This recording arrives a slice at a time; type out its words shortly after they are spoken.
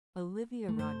Olivia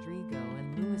Rodrigo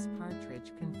and Louis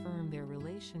Partridge confirm their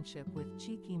relationship with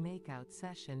cheeky makeout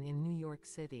session in New York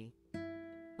City.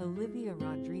 Olivia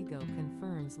Rodrigo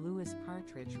confirms Louis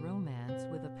Partridge romance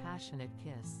with a passionate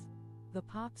kiss. The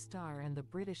pop star and the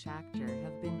British actor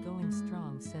have been going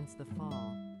strong since the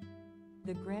fall.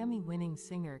 The Grammy-winning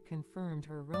singer confirmed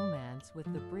her romance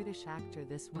with the British actor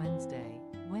this Wednesday,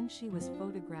 when she was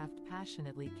photographed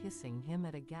passionately kissing him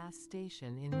at a gas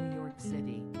station in New York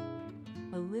City.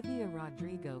 Olivia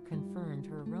Rodrigo confirmed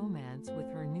her romance with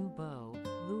her new beau,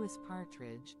 Louis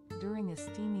Partridge, during a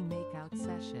steamy makeout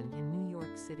session in New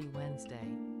York City Wednesday.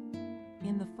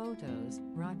 In the photos,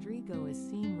 Rodrigo is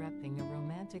seen repping a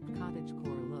romantic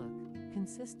cottagecore look,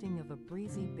 consisting of a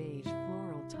breezy beige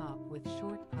floral top with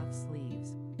short puff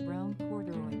sleeves, brown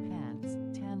corduroy pants,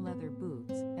 tan leather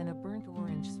boots, and a burnt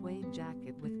orange suede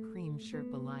jacket with cream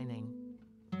Sherpa lining.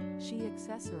 She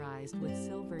accessorized with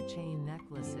silver chain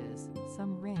necklaces,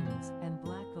 some rings, and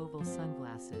black oval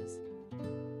sunglasses.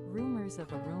 Rumors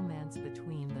of a romance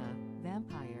between the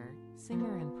vampire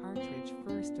singer and Partridge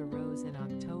first arose in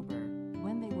October,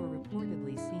 when they were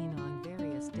reportedly seen on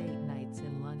various date nights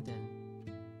in London.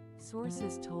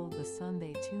 Sources told The Sun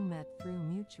they two met through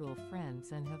mutual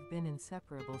friends and have been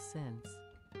inseparable since.